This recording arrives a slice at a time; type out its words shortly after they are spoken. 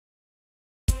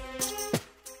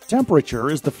Temperature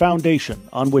is the foundation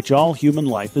on which all human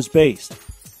life is based.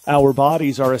 Our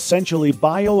bodies are essentially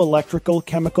bioelectrical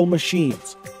chemical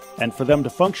machines, and for them to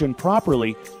function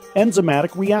properly,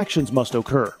 enzymatic reactions must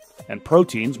occur, and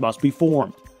proteins must be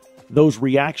formed. Those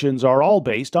reactions are all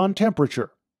based on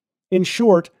temperature. In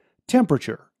short,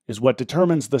 temperature is what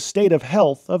determines the state of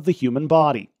health of the human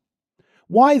body.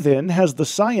 Why then has the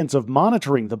science of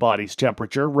monitoring the body's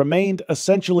temperature remained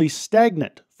essentially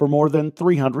stagnant for more than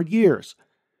 300 years?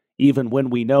 Even when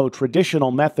we know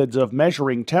traditional methods of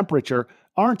measuring temperature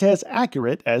aren't as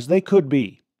accurate as they could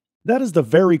be. That is the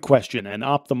very question an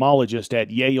ophthalmologist at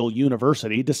Yale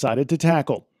University decided to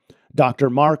tackle.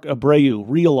 Dr. Marc Abreu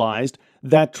realized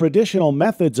that traditional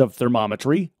methods of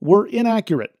thermometry were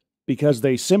inaccurate because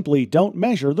they simply don't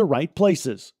measure the right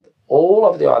places. All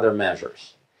of the other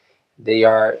measures, they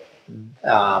are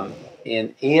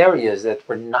in areas that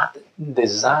were not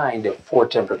designed for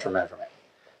temperature measurement.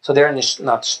 So they're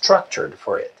not structured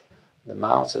for it. The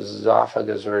mouth and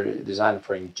esophagus were designed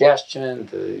for ingestion,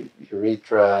 the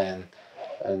urethra and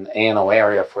an anal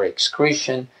area for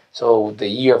excretion, so the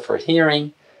ear for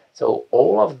hearing. So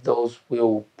all of those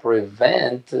will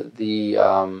prevent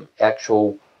the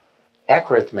actual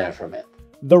accurate measurement.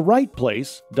 The right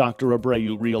place, Dr.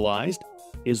 Abreu realized,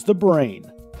 is the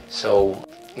brain. So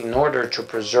in order to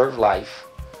preserve life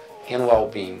and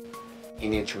well-being, you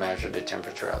need to measure the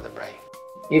temperature of the brain.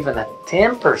 Even a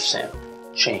 10%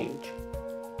 change,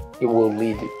 it will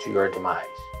lead to your demise.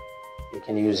 You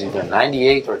can use either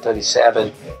 98 or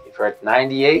 37. If you're at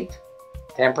 98,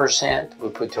 10% will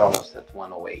put you almost at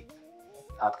 108.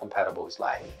 Not compatible with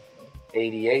life.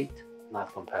 88,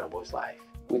 not compatible with life.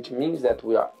 Which means that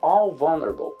we are all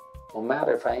vulnerable, no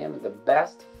matter if I am the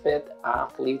best fit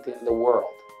athlete in the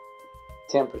world.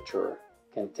 Temperature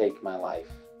can take my life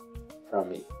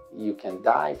from me. You can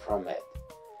die from it.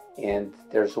 And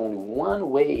there's only one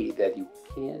way that you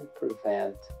can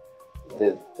prevent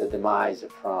the demise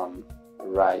from a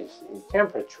rise in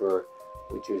temperature,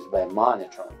 which is by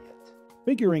monitoring it.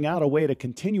 Figuring out a way to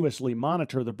continuously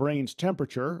monitor the brain's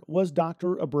temperature was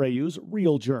Dr. Abreu's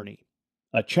real journey.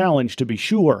 A challenge, to be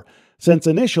sure, since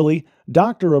initially,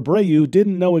 Dr. Abreu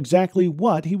didn't know exactly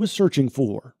what he was searching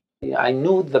for. I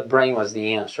knew the brain was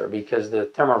the answer because the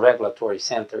thermoregulatory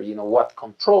center, what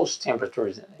controls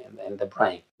temperatures in the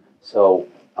brain. So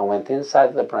I went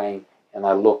inside the brain and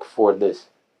I looked for this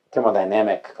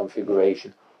thermodynamic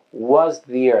configuration. Was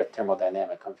there a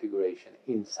thermodynamic configuration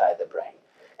inside the brain?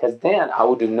 Because then I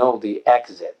would know the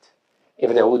exit,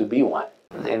 if there would be one.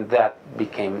 And that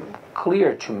became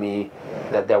clear to me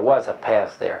that there was a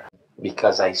path there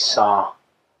because I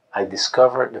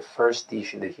discovered the first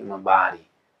tissue in the human body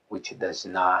which does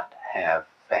not have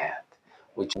fat,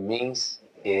 which means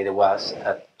it was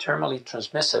a thermally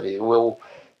transmissive. It will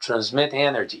transmit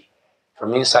energy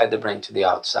from inside the brain to the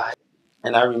outside.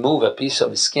 And I remove a piece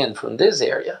of skin from this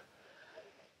area.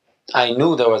 I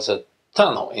knew there was a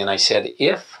tunnel, and I said,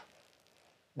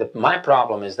 my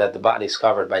problem is that the body is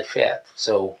covered by fat.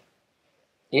 So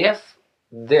if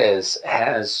this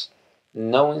has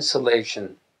no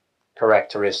insulation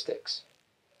characteristics,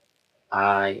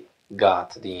 I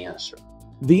got the answer.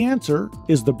 The answer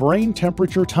is the brain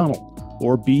temperature tunnel,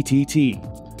 or BTT,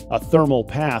 a thermal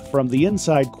path from the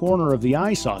inside corner of the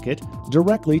eye socket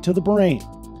directly to the brain.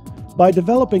 By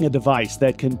developing a device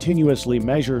that continuously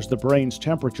measures the brain's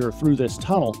temperature through this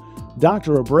tunnel,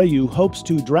 Dr. Abreu hopes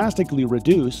to drastically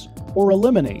reduce or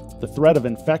eliminate the threat of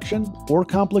infection or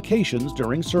complications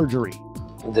during surgery.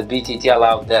 The BTT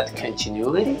allows that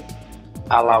continuity,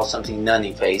 allows something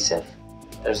non-invasive.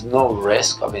 There's no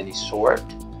risk of any sort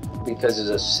because it's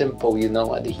a simple,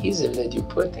 adhesive that you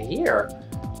put here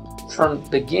from the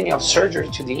beginning of surgery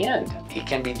to the end. It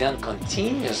can be done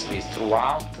continuously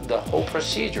throughout the whole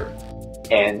procedure.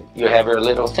 And you have your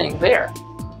little thing there.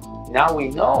 Now we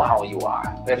know how you are.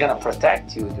 We're going to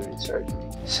protect you during surgery.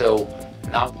 So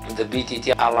now the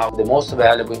BTT allows the most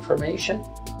valuable information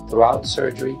throughout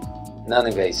surgery,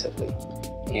 non-invasively.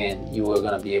 And you are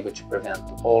going to be able to prevent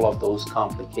all of those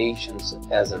complications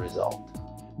as a result.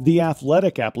 The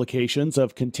athletic applications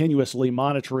of continuously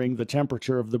monitoring the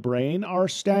temperature of the brain are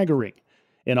staggering.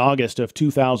 In August of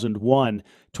 2001,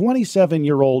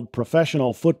 27-year-old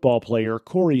professional football player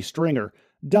Corey Stringer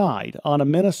died on a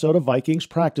Minnesota Vikings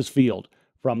practice field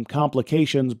from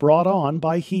complications brought on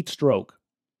by heat stroke.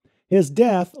 His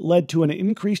death led to an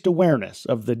increased awareness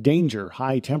of the danger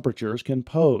high temperatures can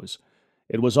pose.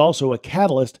 It was also a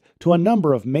catalyst to a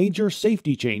number of major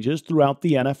safety changes throughout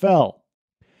the NFL.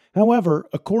 However,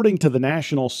 according to the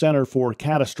National Center for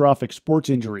Catastrophic Sports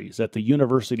Injuries at the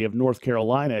University of North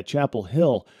Carolina at Chapel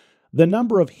Hill, the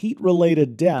number of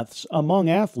heat-related deaths among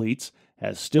athletes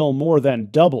has still more than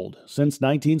doubled since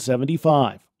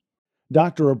 1975.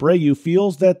 Dr. Abreu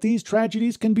feels that these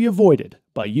tragedies can be avoided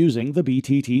by using the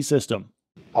BTT system.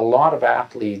 A lot of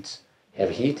athletes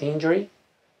have heat injury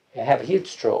and have heat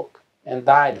stroke and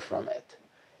died from it.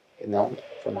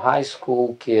 From high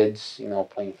school kids,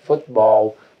 playing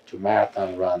football to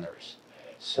marathon runners.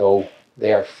 So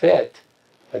they are fit,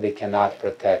 but they cannot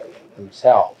protect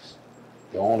themselves.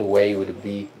 The only way would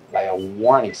be by a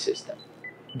warning system.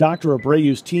 Dr.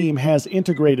 Abreu's team has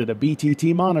integrated a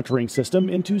BTT monitoring system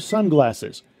into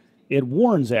sunglasses. It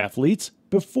warns athletes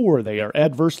before they are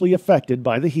adversely affected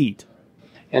by the heat.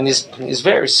 And it's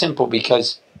very simple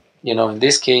because, in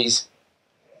this case,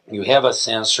 you have a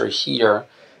sensor here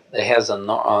that has an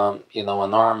arm,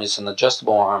 it's an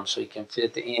adjustable arm, so it can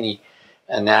fit any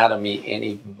anatomy,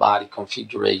 any body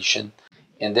configuration.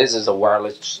 And this is a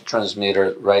wireless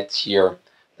transmitter right here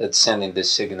that's sending the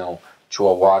signal to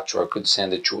a watch, or could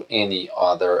send it to any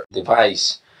other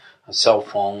device. A cell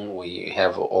phone, we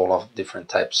have all of different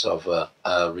types of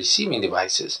receiving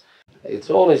devices. It's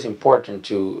always important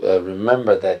to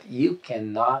remember that you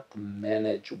cannot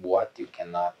manage what you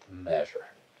cannot measure.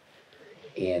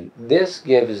 And this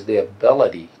gives the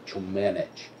ability to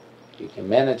manage. You can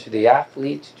manage the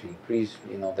athlete to increase,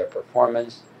 their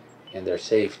performance and their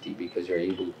safety, because you're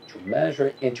able to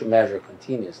measure and to measure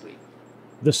continuously.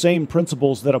 The same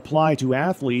principles that apply to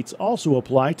athletes also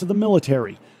apply to the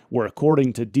military, where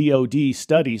according to DoD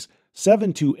studies,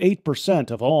 7 to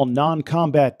 8% of all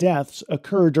non-combat deaths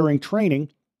occur during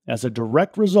training as a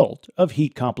direct result of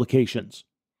heat complications.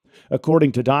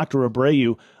 According to Dr.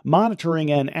 Abreu, monitoring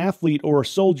an athlete or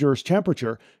soldier's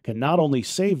temperature can not only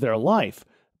save their life,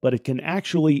 but it can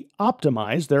actually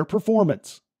optimize their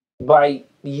performance. By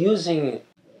using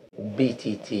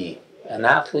BTT, an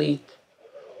athlete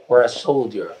or a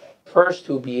soldier first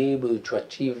to be able to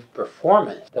achieve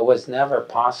performance that was never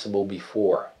possible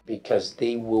before, because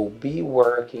they will be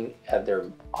working at their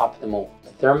optimal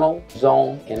thermal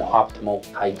zone and optimal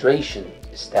hydration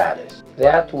status.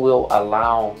 That will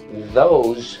allow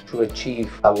those to achieve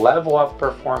a level of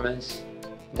performance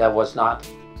that was not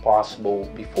possible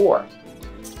before.